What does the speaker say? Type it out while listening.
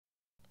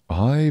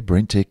Hi,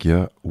 BrenTech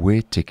here,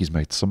 where tech is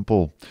made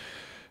simple.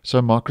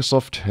 So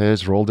Microsoft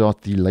has rolled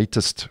out the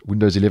latest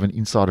Windows 11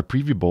 Insider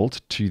Preview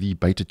build to the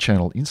beta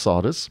channel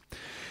insiders.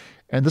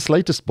 And this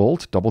latest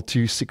build,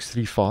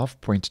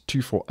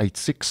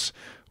 22635.2486,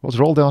 was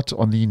rolled out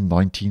on the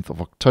 19th of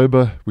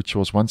October, which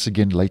was once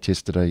again late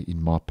yesterday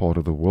in my part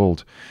of the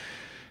world.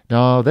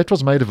 Now, that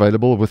was made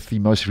available with the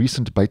most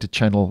recent beta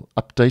channel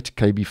update,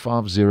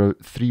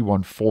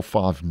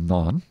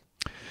 KB5031459.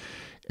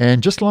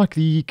 And just like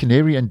the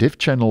Canary and Dev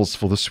channels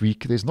for this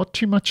week, there's not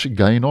too much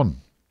going on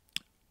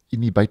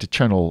in the beta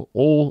channel.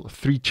 All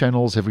three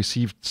channels have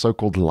received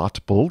so-called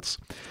Lite builds.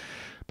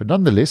 But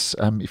nonetheless,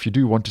 if you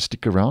do want to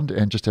stick around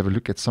and just have a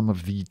look at some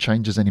of the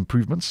changes and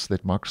improvements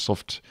that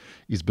Microsoft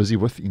is busy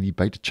with in the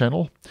beta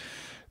channel,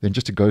 then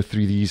just to go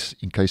through these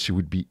in case you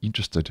would be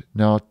interested.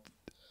 Now,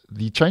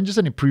 the changes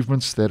and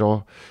improvements that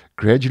are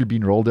gradually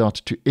being rolled out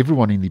to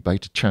everyone in the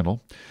beta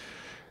channel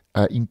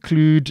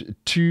include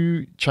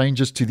two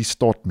changes to the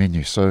start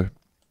menu. So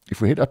if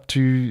we head up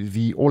to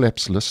the All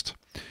Apps list,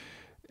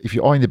 if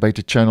you are in the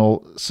beta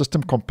channel,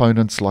 system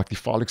components like the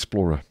File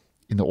Explorer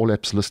in the All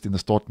Apps list in the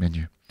start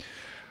menu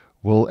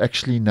will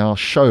actually now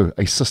show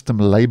a system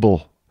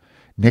label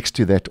next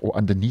to that or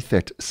underneath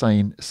that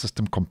saying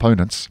system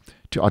components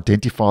to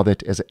identify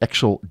that as an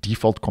actual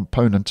default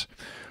component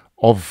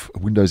of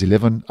Windows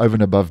 11 over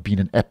and above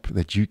being an app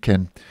that you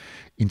can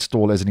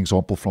install as an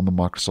example from the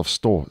Microsoft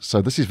Store.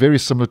 So this is very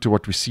similar to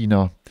what we see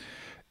now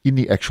in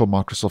the actual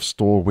Microsoft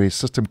Store, where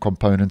system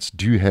components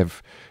do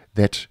have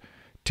that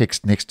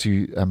text next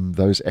to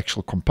those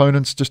actual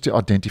components just to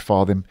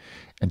identify them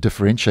and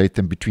differentiate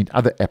them between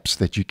other apps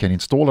that you can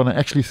install. And I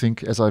actually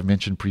think, as I've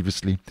mentioned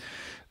previously,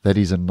 that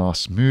is a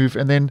nice move.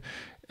 And then,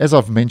 as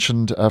I've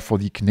mentioned for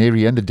the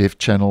Canary and the Dev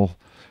channel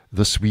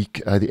this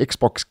week, the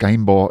Xbox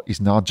Game Bar is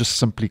now just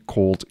simply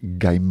called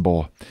Game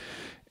Bar.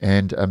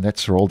 And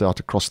that's rolled out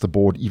across the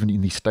board, even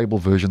in the stable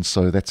version.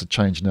 So that's a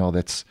change now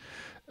that's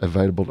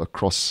available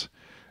across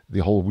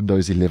the whole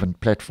Windows 11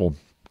 platform.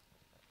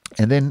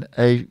 And then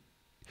a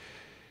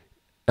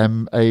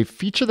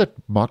feature that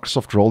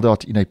Microsoft rolled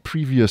out in a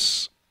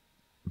previous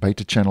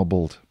beta channel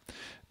build,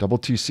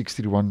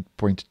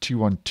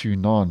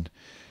 22631.2129,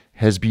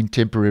 has been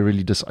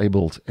temporarily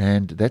disabled.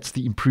 And that's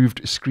the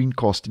improved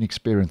screencasting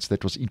experience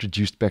that was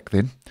introduced back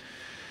then.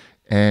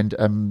 And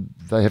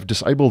they have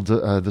disabled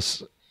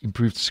this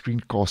improved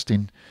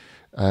screencasting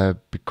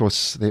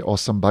because there are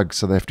some bugs,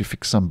 so they have to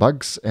fix some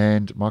bugs,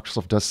 and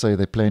Microsoft does say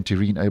they plan to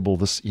re-enable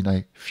this in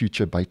a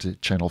future beta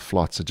channel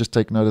flight. So just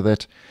take note of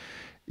that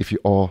if you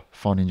are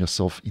finding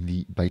yourself in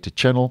the beta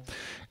channel.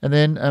 And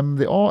then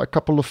there are a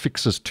couple of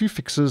fixes, two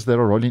fixes that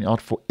are rolling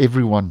out for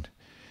everyone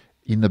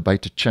in the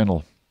beta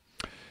channel.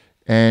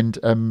 And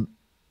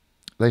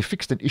they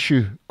fixed an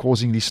issue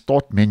causing the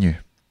start menu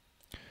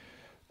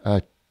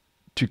to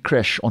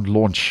crash on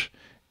launch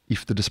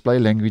if the display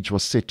language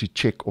was set to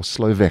Czech or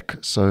Slovak.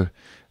 So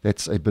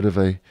that's a bit of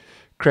a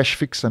crash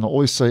fix. And I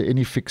always say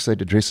any fix that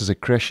addresses a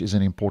crash is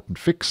an important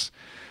fix.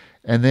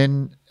 And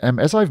then,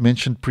 as I've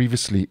mentioned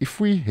previously, if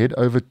we head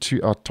over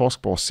to our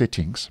taskbar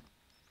settings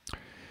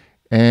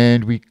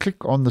and we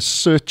click on the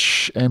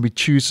search and we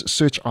choose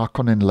search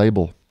icon and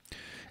label,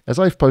 as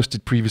I've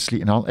posted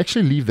previously, and I'll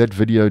actually leave that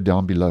video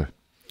down below,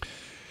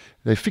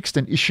 they fixed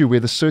an issue where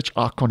the search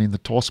icon in the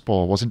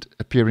taskbar wasn't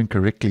appearing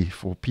correctly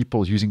for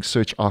people using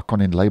search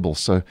icon and label.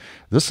 So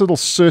this little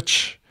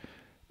search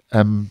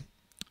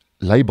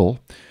label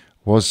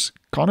was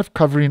kind of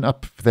covering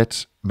up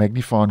that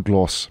magnifying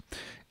glass,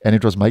 and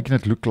it was making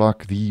it look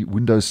like the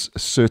Windows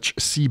search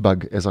C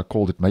bug, as I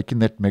called it, making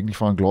that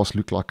magnifying glass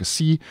look like a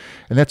C.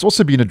 And that's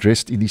also been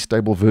addressed in the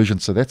stable version.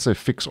 So that's a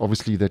fix,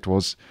 obviously, that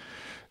was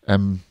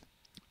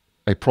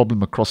a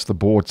problem across the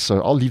board.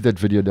 So I'll leave that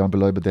video down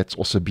below, but that's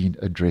also been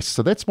addressed.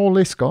 So that's more or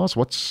less, guys,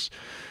 what's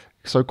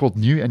so-called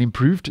new and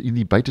improved in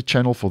the beta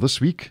channel for this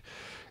week.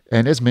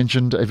 And as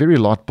mentioned, a very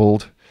light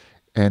build,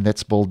 and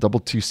that's build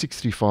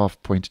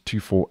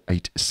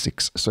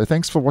 22635.2486. So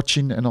thanks for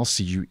watching, and I'll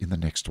see you in the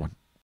next one.